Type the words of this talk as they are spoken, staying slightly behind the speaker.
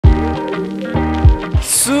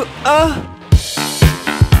Oh,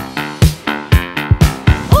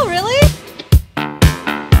 really?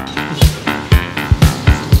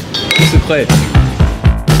 C'est prêt.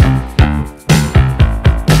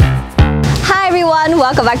 Hi everyone,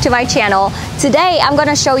 welcome back to my channel. Today I'm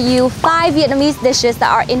gonna show you 5 Vietnamese dishes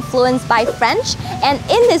that are influenced by French. And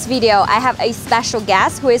in this video, I have a special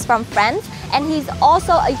guest who is from France, and he's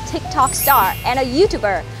also a TikTok star and a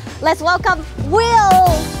YouTuber. Let's welcome Will.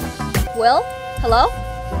 Will, hello?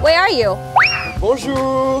 Where are you?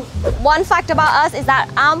 Bonjour. One fact about us is that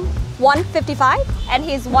I'm 155 and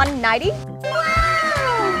he's 190.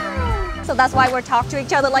 Wow! So that's why we're talking to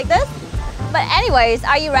each other like this. But anyways,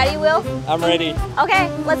 are you ready, Will? I'm ready. Okay,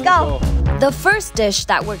 let's go. The first dish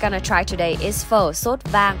that we're gonna try today is pho sốt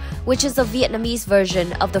vang, which is a Vietnamese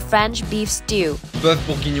version of the French beef stew. Bœuf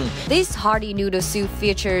bourguignon. This hearty noodle soup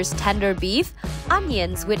features tender beef,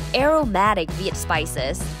 onions with aromatic Viet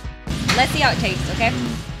spices. Let's see how it tastes, okay?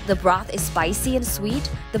 The broth is spicy and sweet,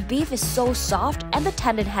 the beef is so soft, and the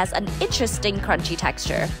tendon has an interesting crunchy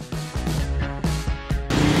texture.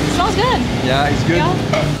 Smells good. Yeah, it's good. Yeah.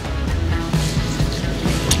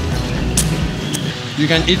 You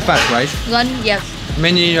can eat fat, right? Good, yes.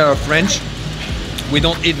 Many French, we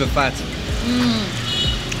don't eat the fat.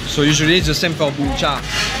 So usually it's the same for bún chả.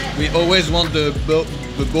 We always want the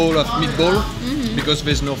bowl of meatball because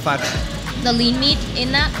there's no fat. The lean meat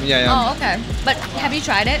in that? Yeah, yeah. Oh, okay. But have you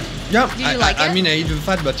tried it? Yeah, Did you like it? I mean, I eat the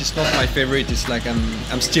fat, but it's not my favorite. It's like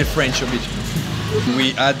I'm still French a bit.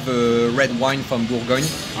 We add the red wine from Bourgogne,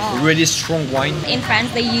 really strong wine. In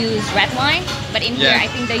France, they use red wine, but in here, I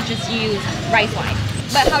think they just use rice wine.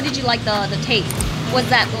 But how did you like the taste? Was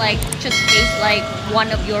that like just taste like one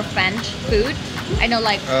of your French food? I know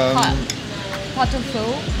like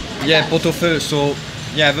pot-au-feu. Yeah, pot-au-feu. So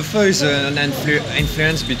yeah, the pho is an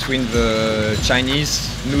influence between the Chinese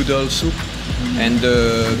noodle soup and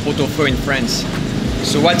the pot-au-feu in France.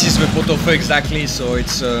 So what is the pot-au-feu exactly? So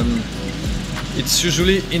it's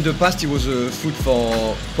usually, in the past, it was a food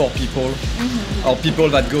for poor people or people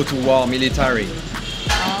that go to war, military.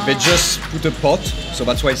 They just put a pot, so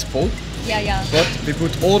that's why it's pot. Yeah, yeah. Pot. They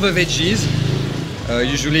put all the veggies,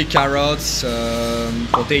 usually carrots,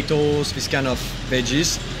 potatoes, this kind of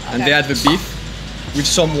veggies, and they add the beef with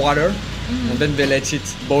some water, and then they let it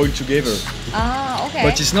boil together. Ah, okay.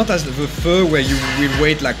 But it's not as the pho where you will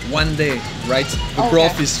wait like one day, right? The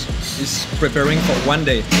broth is preparing for one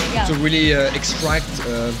day to really extract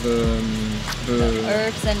the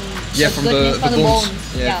herbs and from goodness the from bones,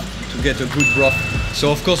 Yeah. to get a good broth.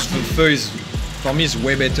 So of course the pho is, for me, is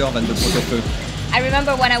way better than the pot-au-feu. I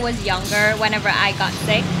remember when I was younger, whenever I got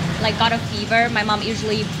sick, like got a fever, my mom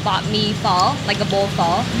usually bought me pho, like a bowl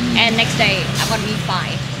pho, and next day I'm gonna be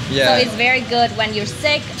fine. Yeah. So it's very good when you're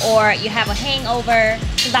sick or you have a hangover.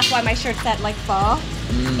 So that's why my shirt said like pho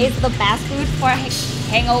is the best food for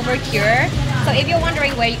hangover cure. So if you're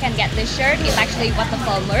wondering where you can get this shirt, it's actually What the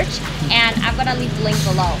Pho merch, and I'm gonna leave the link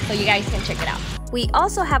below so you guys can check it out. We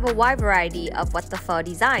also have a wide variety of What the Pho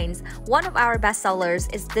designs. One of our best sellers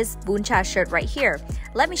is this bún chả shirt right here.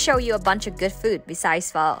 Let me show you a bunch of good food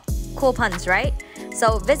besides pho. Cool puns, right?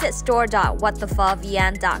 So visit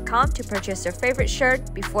store.whatthephovn.com to purchase your favorite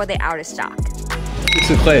shirt before they're out of stock.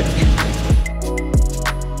 C'est prêt.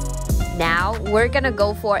 Now we're gonna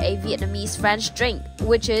go for a Vietnamese-French drink,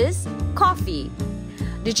 which is coffee.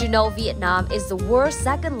 Did you know Vietnam is the world's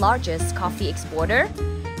second largest coffee exporter?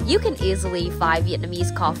 You can easily find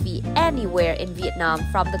Vietnamese coffee anywhere in Vietnam,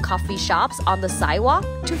 from the coffee shops on the sidewalk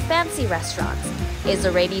to fancy restaurants. It's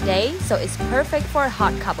a rainy day, so it's perfect for a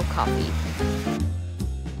hot cup of coffee.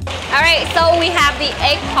 Alright, so we have the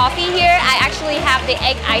egg coffee here. I actually have the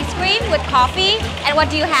egg ice cream with coffee. And what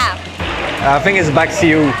do you have? I think it's bak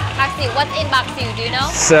siu. Bak siu. What's in bak siu? Do you know?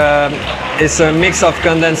 It's a mix of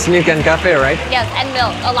condensed milk and cafe, right? Yes, and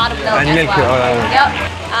milk. A lot of milk And as milk, well. Yep.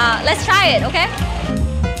 Let's try it, okay?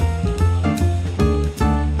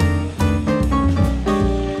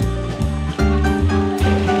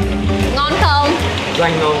 Ngon không?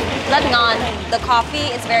 Rất ngon. The coffee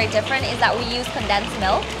is very different. Is that we use condensed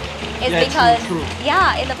milk. It's because true.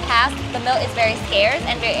 in the past the milk is very scarce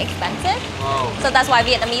and very expensive. Wow. So that's why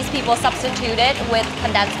Vietnamese people substitute it with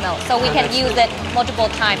condensed milk. So we can use it multiple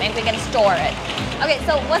times and we can store it. Okay,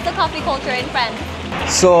 so what's the coffee culture in France?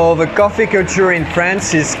 So the coffee culture in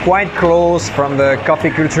France is quite close from the coffee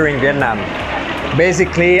culture in Vietnam.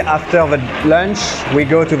 Basically, after the lunch, we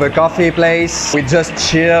go to the coffee place, we just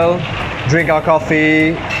chill, drink our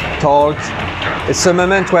coffee, talk. It's a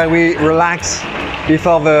moment where we relax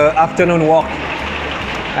before the afternoon work.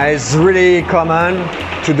 It's really common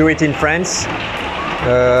to do it in France.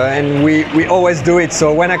 and we always do it.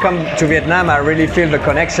 So when I come to Vietnam, I really feel the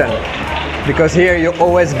connection. Because here you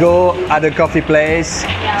always go at a coffee place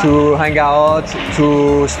to hang out,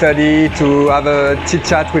 to study, to have a chit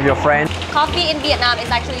chat with your friend. Coffee in Vietnam is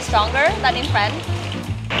actually stronger than in France.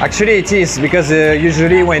 Actually it is, because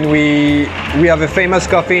usually when we have a famous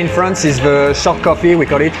coffee in France is the short coffee, we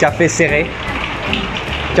call it café serré.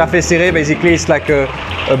 Café serré basically is like a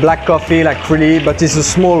black coffee, like really, but it's a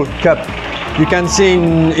small cup. You can see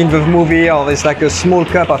in the movie, or it's like a small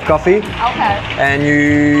cup of coffee. Okay. And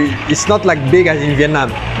it's not like big as in Vietnam.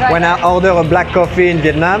 Right. When I order a black coffee in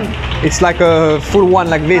Vietnam, it's like a full one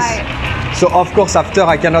like this. Right. So of course after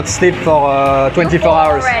I cannot sleep for 24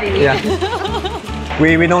 hours. Already. Yeah.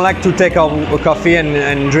 We don't like to take our coffee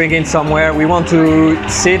and drink it somewhere. We want to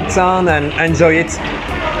sit down and enjoy it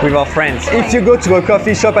with our friends. If you go to a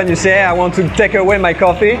coffee shop and you say, hey, I want to take away my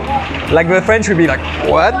coffee, like the French will be like,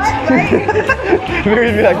 what? We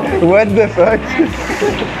will be like, what the fuck?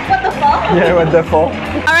 What the fuck? Yeah, what the fuck?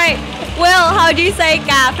 Alright, Will, how do you say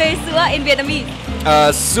cà phê sữa in Vietnamese?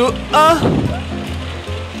 Sữa.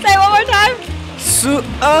 Say it one more time. Sữa.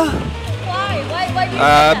 Why? Why do you say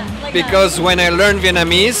that? Like Because when I learn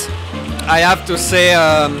Vietnamese, I have to say,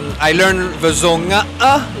 I learn the zong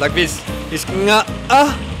like this. It's nga.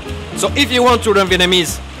 So if you want to learn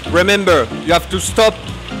Vietnamese, remember, you have to stop,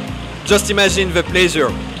 just imagine the pleasure.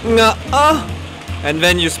 Nga, and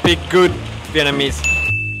then you speak good Vietnamese.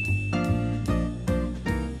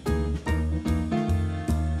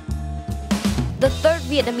 The third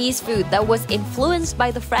Vietnamese food that was influenced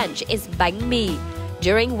by the French is bánh mì.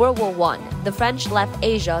 During World War I, the French left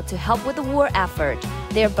Asia to help with the war effort.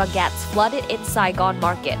 Their baguettes flooded in Saigon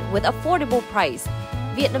market with affordable price.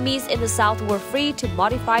 Vietnamese in the South were free to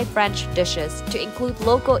modify French dishes to include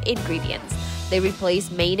local ingredients. They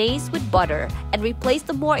replaced mayonnaise with butter and replaced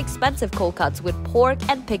the more expensive cold cuts with pork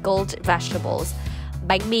and pickled vegetables.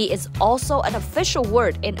 Bánh mì is also an official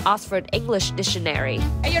word in Oxford English Dictionary.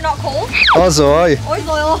 And you're not cold? Oh rồi. Ôi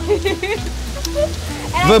dồi ôi.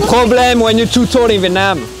 The problem when you're too tall in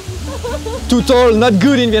Vietnam. Too tall, not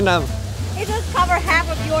good in Vietnam. It just cover half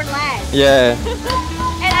of your leg. Yeah.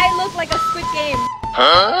 And I look like a Squid Game.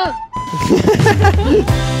 Huh?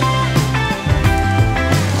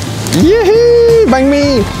 Yee! Bánh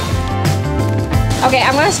mì! Okay,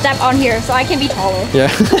 I'm gonna step on here so I can be taller. Yeah.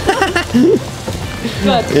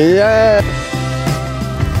 Good. Yeah.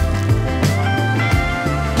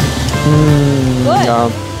 Good. Yeah.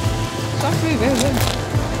 Very good.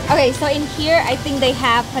 Okay, so in here I think they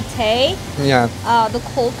have pate, Yeah. the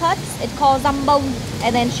cold cuts. It's called zambon,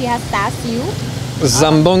 and then she has tá siu.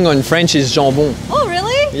 Zambon in French is jambon. Oh,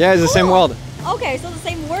 really? Yeah, it's the same word. Okay, so the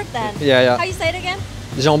same word then. Yeah, yeah. How you say it again?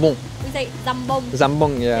 Jambon. We say zambon.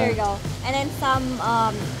 Zambon, yeah. There you go. And then some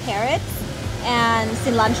carrots and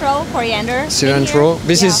cilantro, coriander. Cilantro.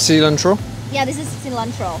 This is cilantro. Yeah, this is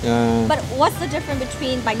cilantro. Yeah. But what's the difference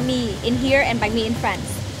between bánh mì in here and bánh mì in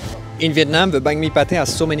France? In Vietnam, the bánh mì pate has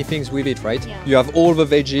so many things with it, right? Yeah. You have all the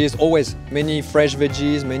veggies, always many fresh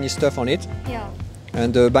veggies, many stuff on it. Yeah.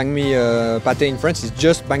 And the bánh mì pate in France is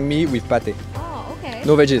just bánh mì with pate. Oh, okay.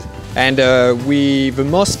 No veggies. And the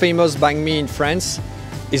most famous bánh mì in France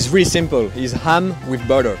is really simple. It's ham with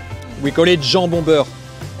butter. We call it jambon beurre.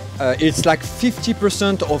 It's like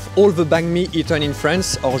 50% of all the bánh mì eaten in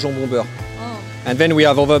France are jambon beurre. And then we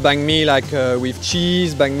have other bánh mì like with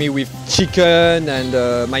cheese, bánh mì with chicken and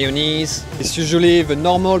mayonnaise. It's usually the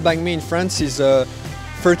normal bánh mì in France is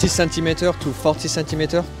 30 centimeter to 40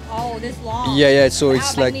 centimeter. Oh, this long. Yeah, yeah. So Our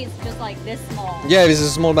it's bánh like mì is just like this small. yeah, this is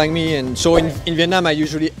a small bánh mì, and so in Vietnam I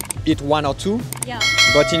usually eat one or two. Yeah.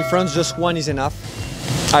 But in France just one is enough.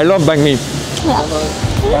 I love bánh mì.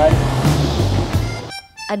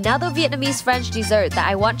 Another Vietnamese-French dessert that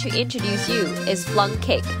I want to introduce you is flung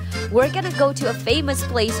cake. We're gonna go to a famous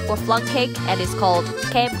place for flung cake and it's called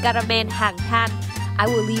Kem Caramel Hang Han. I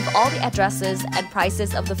will leave all the addresses and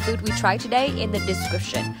prices of the food we tried today in the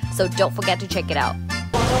description, so don't forget to check it out.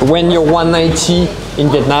 When you're 190 in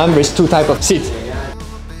Vietnam, there's two types of seat.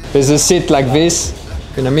 There's a seat like this,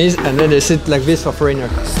 Vietnamese, and then a seat like this for foreigner.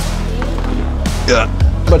 Yeah.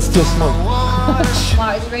 But still small.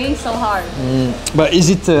 Wow, it's raining so hard. But is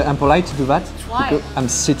it impolite to do that? Why? Because I'm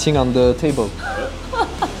sitting on the table.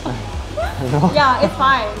 Yeah, it's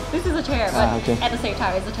fine. This is a chair, but okay. at the same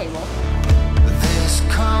time, it's a table.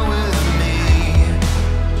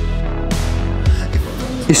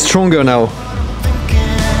 It's stronger now.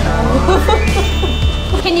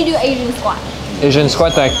 Can you do Asian squat? Asian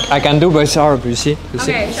squat I can do, but it's hard, you see? You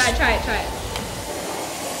see? Okay, try it.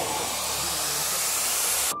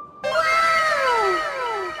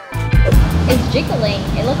 It's jiggling.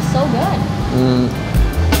 It looks so good.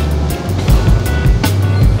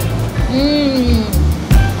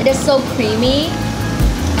 so creamy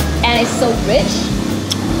and it's so rich,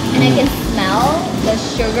 and I can smell the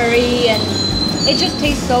sugary, and it just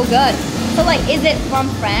tastes so good. So like, is it from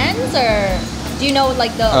France, or do you know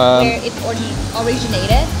like the where it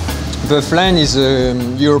originated? The flan is a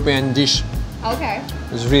European dish. Okay.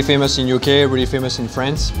 It's really famous in UK, really famous in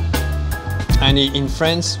France. And in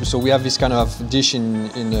France, so we have this kind of dish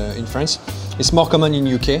in France. It's more common in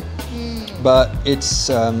UK, but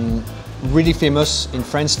it's really famous in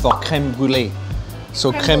France for crème brûlée.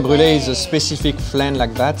 So crème brûlée is a specific flan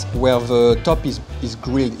like that, where the top is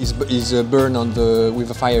grilled, is burned on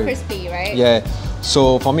with a fire. Crispy, right? Yeah.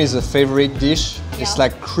 So for me, it's a favorite dish. Yeah. It's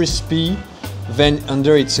like crispy, then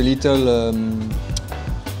under it's a little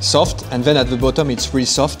soft, and then at the bottom it's really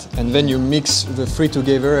soft, and then you mix the three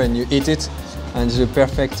together and you eat it, and it's a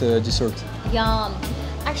perfect dessert. Yum.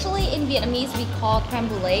 Actually, in Vietnamese we call crème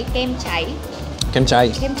brûlée kem cháy. Kem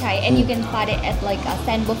cháy. Kem cháy, and you can find it at like a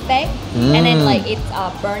sand buffet, and then like it's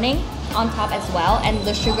burning on top as well, and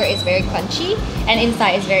the sugar is very crunchy, and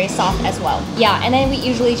inside is very soft as well. Yeah, and then we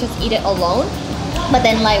usually just eat it alone, but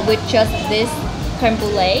then like with just this crème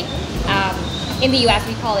brûlée, in the US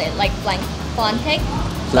we call it like flan cake.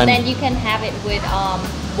 And then you can have it with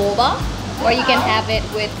boba, or you can have it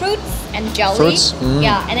with fruits and jelly. Fruits?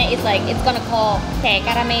 Yeah, and then it's gonna call chè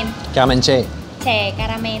caramel. Caramel chè. Chè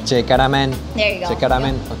caramel. Chè caramel. There you go. Chè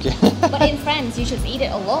caramel. Yeah. Okay. But in France, you should eat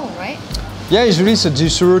it alone, right? Yeah, usually it's a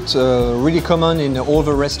dessert really common in all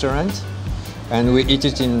the restaurants, and we eat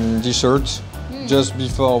it in dessert just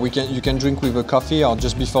before you can drink with a coffee or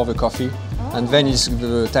just before the coffee, and then it's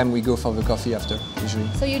the time we go for the coffee after usually.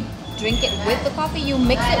 So you drink it with the coffee? You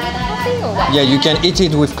mix it with the coffee, or what? Yeah, you can eat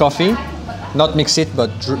it with coffee, not mix it, but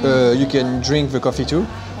you can drink the coffee too.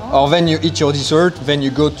 Or then you eat your dessert, then you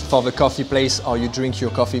go for the coffee place, or you drink your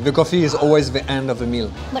coffee. The coffee is always the end of the meal.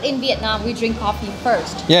 But in Vietnam, we drink coffee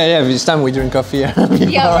first. Yeah, this time we drink coffee.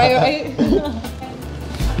 Yeah, right.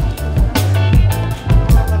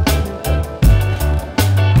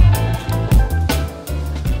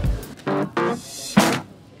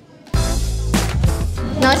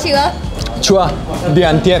 No chưa? Chua, đi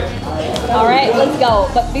ăn tiếp. Alright, let's go.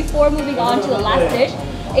 But before moving on to the last dish,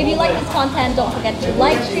 if you like this content, don't forget to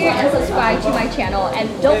like, share, and subscribe to my channel. And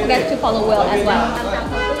don't forget to follow Will as well.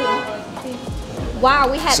 Wow,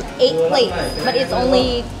 we had 8 plates, but it's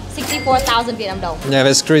only 64,000 Vietnam dong. Yeah,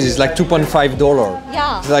 that's crazy. It's like $2.5.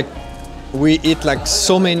 Yeah. It's like we eat like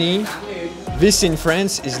so many. This in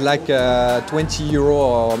France is like 20 euro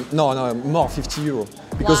or no more, 50 euro.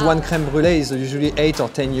 Because one crème brûlée is usually 8 or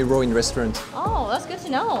 10 euro in restaurant. Oh, that's good to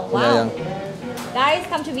know. Wow. Yeah. Guys,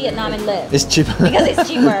 come to Vietnam and live. It's cheap. Because it's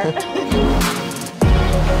cheaper.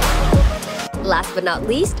 Last but not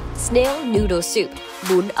least, snail noodle soup,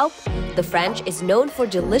 bún ốc. The French is known for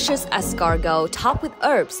delicious escargot topped with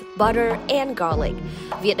herbs, butter, and garlic.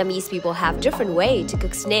 Vietnamese people have different ways to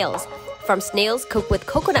cook snails. From snails cooked with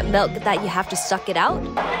coconut milk that you have to suck it out,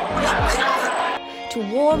 to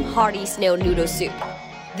warm, hearty snail noodle soup.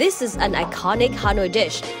 This is an iconic Hanoi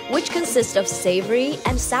dish, which consists of savory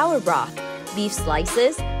and sour broth, beef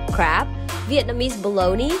slices, crab, Vietnamese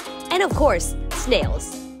bologna, and of course,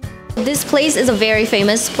 snails. This place is a very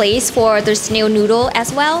famous place for the snail noodle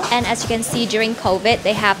as well, and as you can see during COVID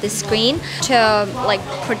they have this screen to like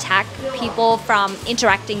protect people from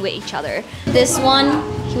interacting with each other. This one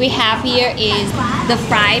we have here is the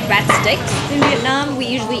fried red sticks. In Vietnam we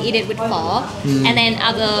usually eat it with pho, and then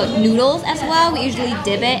other noodles as well, we usually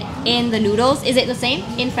dip it in the noodles. Is it the same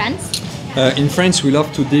in France? In France we love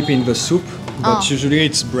to dip in the soup, but usually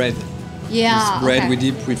it's bread. Yeah, it's bread okay. we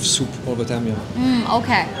dip with soup all the time. Yeah.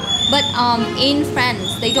 Okay. But in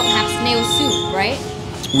France, they don't have snail soup, right?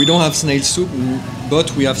 We don't have snail soup, but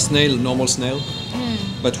we have normal snail.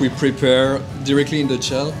 But we prepare directly in the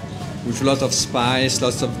shell with a lot of spice,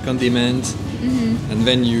 lots of condiment, and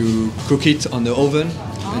then you cook it on the oven,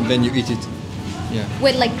 and then you eat it. Yeah.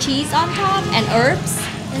 With like cheese on top and herbs.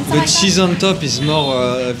 The like cheese on top is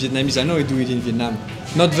more Vietnamese. I know we do it in Vietnam.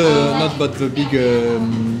 Not the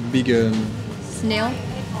big snail.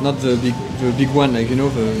 Not the big one, like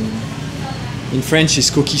in French it's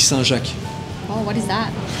coquille Saint-Jacques. Oh, what is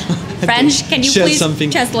that? French? Can you please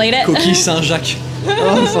translate it? Coquille Saint-Jacques.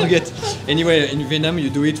 Oh, forget. Anyway, in Vietnam you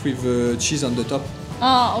do it with cheese on the top.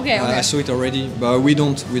 Oh, okay. I saw it already, but we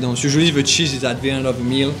don't. Usually the cheese is at the end of the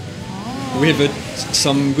meal. We have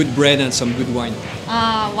some good bread and some good wine.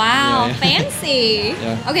 Oh, wow, yeah. fancy.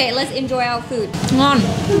 Yeah. Okay, let's enjoy our food. Ngon.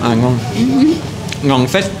 Ngon. Ngon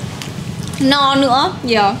phết. No nữa.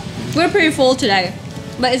 Yeah, we're pretty full today,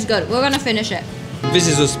 but it's good. We're gonna finish it. This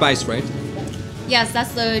is the spice, right? Yes,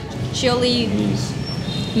 that's the chili.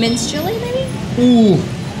 Minced chili, maybe? Ooh,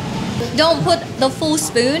 don't put the full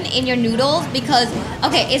spoon in your noodles because,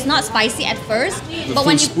 okay, it's not spicy at first, but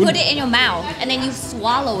when you put it in your mouth and then you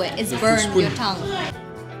swallow it, it's burned your tongue.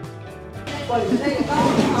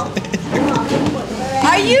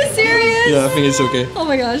 Are you serious? Yeah, I think it's okay. Oh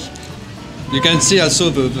my gosh. You can see also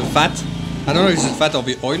the fat. I don't know if it's fat or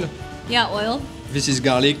the oil. Yeah, oil. This is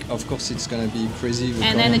garlic. Of course, it's gonna be crazy. With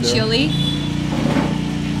And then the chili.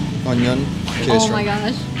 Onion. Okay, Oh my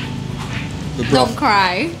gosh. The broth. Don't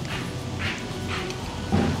cry.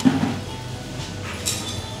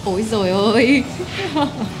 Ôi dồi ôi.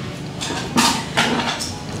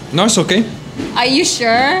 No, it's okay. Are you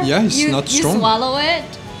sure? Yeah, it's not strong. You swallow it?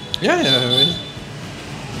 Yeah.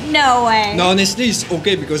 No way. No, honestly, it's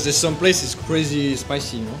okay because there's some places crazy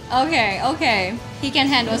spicy, you know? Okay. He can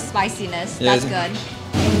handle spiciness. Yeah, That's good.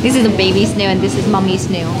 This is a baby snail and this is mommy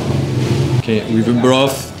snail. Okay, with the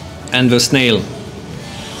broth and the snail.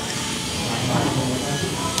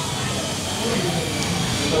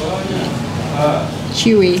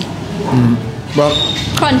 Chewy. Well,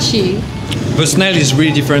 Crunchy. the snail is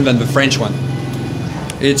really different than the French one.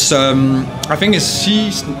 It's, I think it's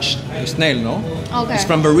snail, no? Okay. It's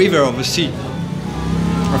from the river of the sea.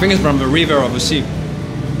 I think it's from the river of the sea.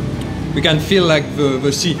 We can feel like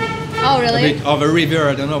the sea. Oh, really? A bit of a river,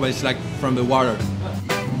 I don't know, but it's like from the water.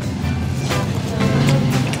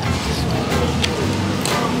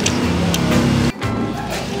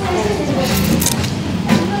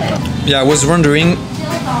 Yeah, I was wondering,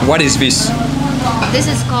 what is this? This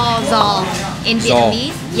is called zal in Zal.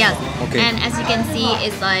 Vietnamese. Yes. Okay. And as you can see,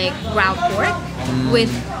 it's like ground pork with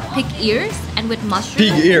pig ears and with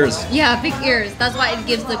mushrooms. Pig ears. Yeah, pig ears. That's why it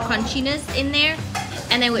gives the crunchiness in there.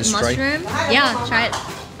 And then with Let's try. mushroom. Yeah, try it.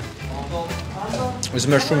 With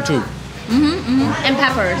mushroom too. And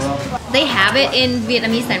peppers. They have it in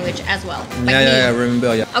Vietnamese sandwich as well. Like Yeah, I me.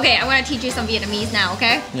 remember, yeah. Okay, I'm gonna teach you some Vietnamese now,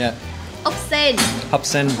 okay? Yeah. Ốc sên, Hấp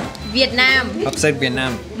sen, Việt Nam. hấp sen Việt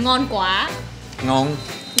Nam. Ngon quá. Ngon,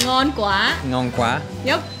 Ngon quá. ngon quá.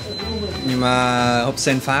 Yep. Nhưng mà hấp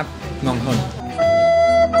sen Pháp ngon hơn.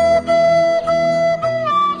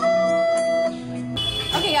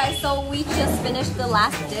 Okay guys, so we just finished the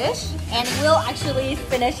last dish and we'll actually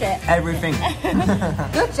finish it. Everything.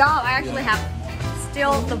 Good job. I actually have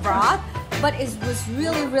still the broth, but it was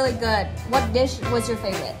really good. What dish was your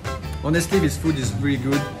favorite? Honestly, this food is really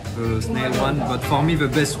good, the snail one, but for me the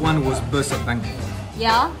best one was bus of bang.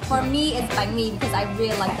 Yeah, for me it's banh mi because I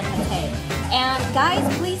really like the pate. And guys,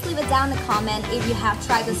 please leave it down in the comment if you have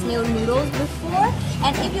tried the snail noodles before.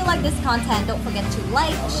 And if you like this content, don't forget to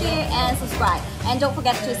like, share, and subscribe. And don't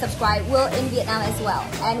forget to subscribe. We're in Vietnam as well.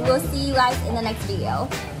 And we'll see you guys in the next video.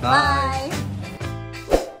 Bye. Bye.